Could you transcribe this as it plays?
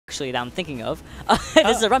actually, that I'm thinking of.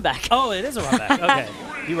 This is a run back. Oh, it is a run back. Okay.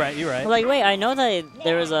 You're right. You're right. Like, wait, I know that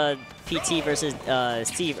there was a PT versus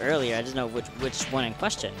Steve earlier. I just know which one in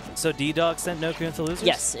question. So DDog sent Noku into losers?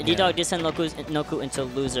 Yes, DDog did send Noku into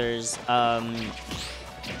losers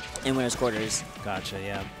in winners quarters. Gotcha,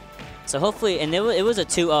 yeah. So hopefully, and it was a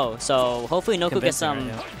 2-0. So hopefully Noku gets some,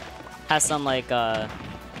 right, has some like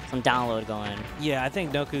some download going. Yeah, I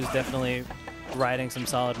think Noku's definitely riding some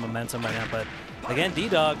solid momentum right now. But again,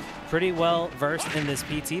 DDog pretty well versed in this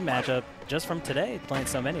PT matchup just from today, playing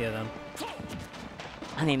so many of them.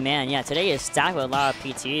 I mean, man, yeah, today is stacked with a lot of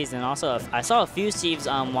PTs, and also I saw a few Steves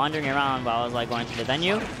wandering around while I was like going to the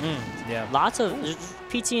venue. Yeah. Lots of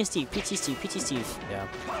PT and Steve, PT Steve, PT Steve. Yeah.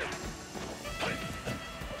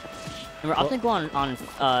 And we're often going on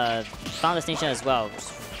Final Destination as well.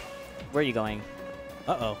 Where are you going?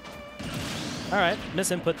 Uh-oh. All right,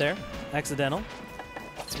 misinput there. Accidental.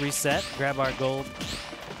 Let's reset, grab our gold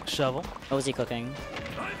shovel. What was he cooking?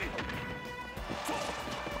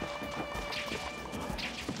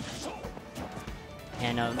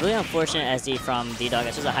 And really unfortunate SD from DDog.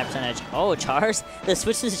 It's just a high percentage. Oh, Chars. The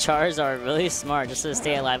switches to Chars are really smart just to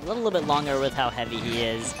stay alive a little bit longer with how heavy he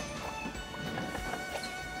is.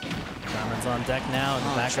 Diamond's on deck now, and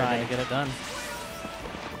the back are going to get it done.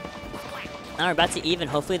 Now we're back to even.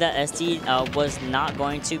 Hopefully that SD was not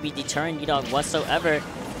going to be deterring DDog whatsoever.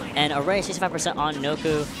 And already 65% on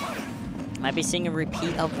Noku. Might be seeing a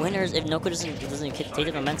repeat of winners if Noku doesn't take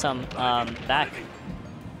the momentum back.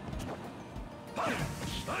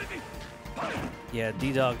 Yeah,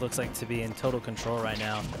 DDog looks like to be in total control right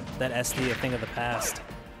now. That SD, a thing of the past.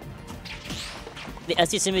 The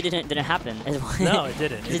SD simply didn't happen. No, it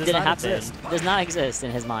didn't. It didn't happen. It does not exist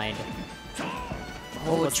in his mind.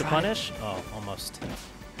 Oh, what's the punish? Oh, almost.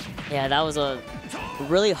 Yeah, that was a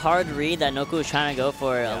really hard read that Noku was trying to go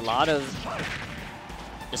for. A lot of,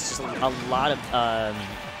 just a lot of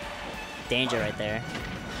danger right there.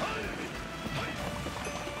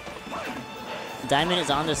 Diamond is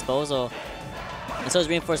on disposal. And so is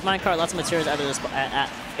Reinforced Minecart. Lots of materials out of this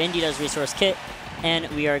in DDog's resource kit. And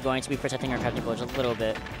we are going to be protecting our crafting forge a little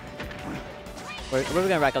bit. What are we going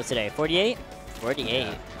to rack up today? 48? 48.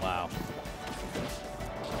 Yeah. Wow.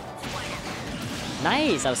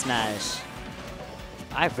 Nice, out smash.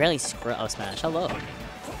 I rarely screw out smash. Hello.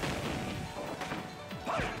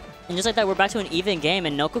 And just like that, we're back to an even game,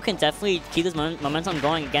 and Noku can definitely keep this momentum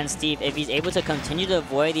going against Steve if he's able to continue to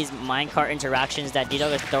avoid these minecart interactions that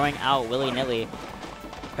DDog is throwing out willy-nilly.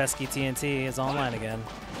 Pesky TNT is online again.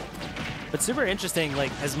 But super interesting,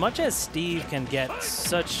 like, as much as Steve can get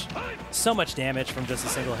so much damage from just a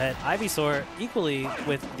single hit, Ivysaur, equally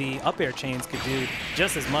with the up air chains, could do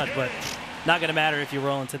just as much, but not going to matter if you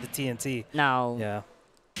roll into the TNT. Now, yeah.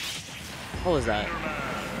 What was that?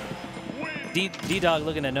 DDog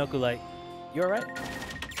looking at Noku like, you alright?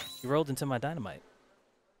 You rolled into my dynamite.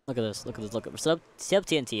 Look at this, look at this, look at this. Set up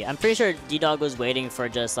TNT. I'm pretty sure DDog was waiting for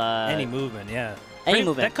just any movement, yeah. Any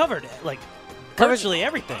movement. That covered, like, virtually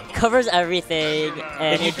everything. Covers everything,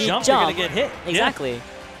 and if you jump, you're gonna get hit. Exactly. Yeah.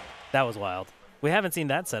 That was wild. We haven't seen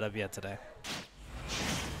that setup yet today.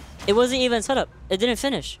 It wasn't even set up. It didn't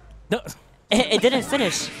finish. No. It didn't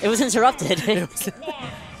finish. It was interrupted. It was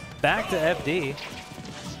back to FD.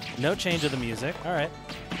 No change of the music. All right.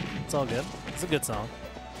 It's all good. It's a good song.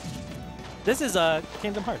 This is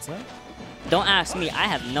Kingdom Hearts, no? Don't ask me. I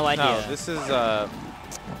have no idea. No, this is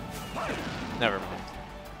never mind.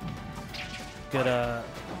 Good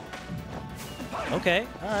okay,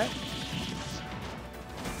 all right.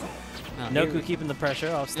 Noku keeping the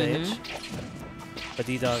pressure off stage. But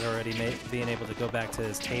DDog already being able to go back to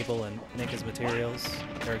his table and make his materials,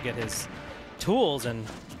 or get his tools, and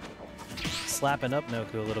slapping up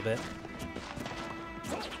Noku a little bit.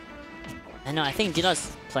 I know, I think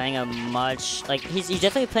DDog's playing a much, like, he's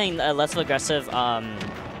definitely playing a less of aggressive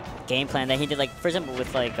game plan than he did, like, for example,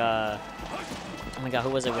 with, like, oh my god, who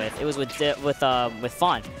was it with? It was with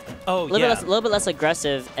Fawn. Oh, a little bit less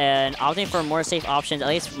aggressive and opting for more safe options, at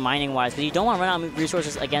least mining-wise, because you don't want to run out of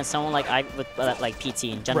resources against someone like like PT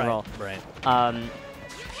in general. Right.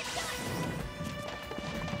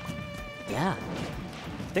 Yeah.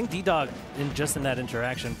 I think DDog, in that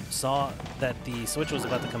interaction, saw that the switch was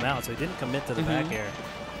about to come out, so he didn't commit to the back air.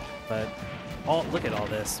 But look at all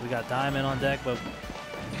this. We got Diamond on deck, but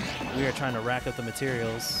we are trying to rack up the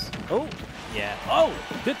materials. Oh, yeah. Oh,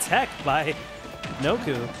 good tech by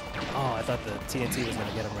Noku. Oh, I thought the TNT was going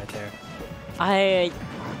to get him right there.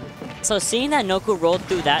 So seeing that Noku rolled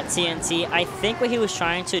through that TNT, I think what he was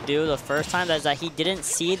trying to do the first time is that he didn't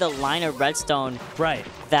see the line of redstone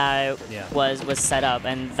that was set up,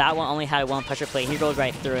 and that one only had one pressure plate. He rolled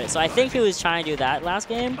right through it. So I think he was trying to do that last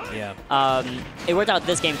game. Yeah. It worked out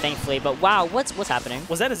this game, thankfully. But wow, what's happening?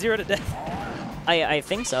 Was that a 0 to death? I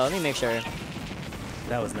think so. Let me make sure.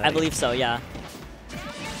 That was nice. I believe so. Yeah.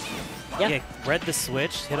 Yeah. Read the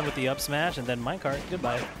switch, hit him with the up smash, and then minecart.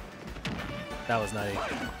 Goodbye. That was nice.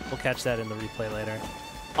 We'll catch that in the replay later.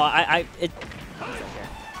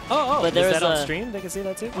 Oh, but is that on stream? They can see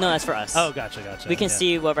that too? No, that's for us. Oh, gotcha. We can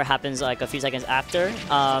see whatever happens like a few seconds after.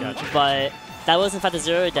 But that was in fact a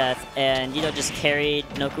 0 to death, and DDog just carried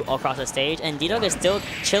Noku all across the stage, and DDog is still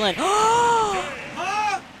chilling.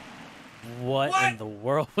 What in the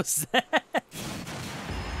world was that?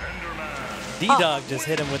 DDog just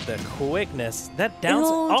hit him with the quickness. That down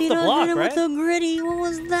off the block, hit him right? With the gritty. What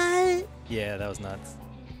was that? Yeah, that was nuts.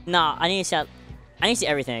 Nah, I need to see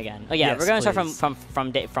everything again. Oh yeah, yes, we're gonna please. start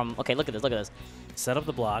from. Okay, look at this. Set up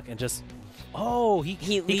the block and just. Oh, he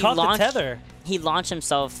caught launched, the tether. He launched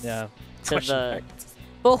himself. Yeah. To the.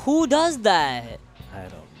 But who does that? I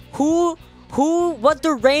don't. What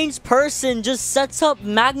deranged person just sets up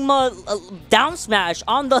magma down smash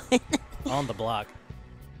on the. On the block.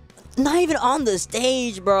 Not even on the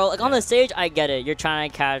stage, bro. Like on the stage, I get it. You're trying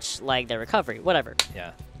to catch like the recovery, whatever.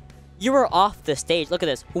 Yeah. You were off the stage. Look at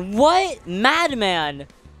this. What madman?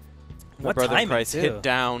 What brother timing, Price too. hit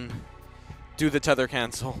down, do the tether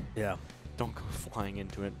cancel. Yeah. Don't go flying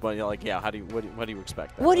into it. But like, yeah, what do you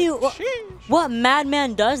expect? That? What do you? What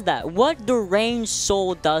madman does that? What deranged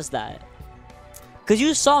soul does that? Because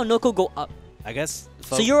you saw Noku go up. I guess.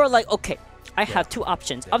 So you were like, okay, I have two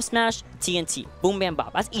options: up smash, TNT, boom, bam,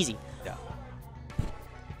 bop. That's easy. Yeah.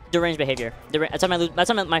 Deranged behavior. That's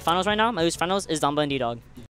why my finals right now. My loose finals is Dumba and DDog.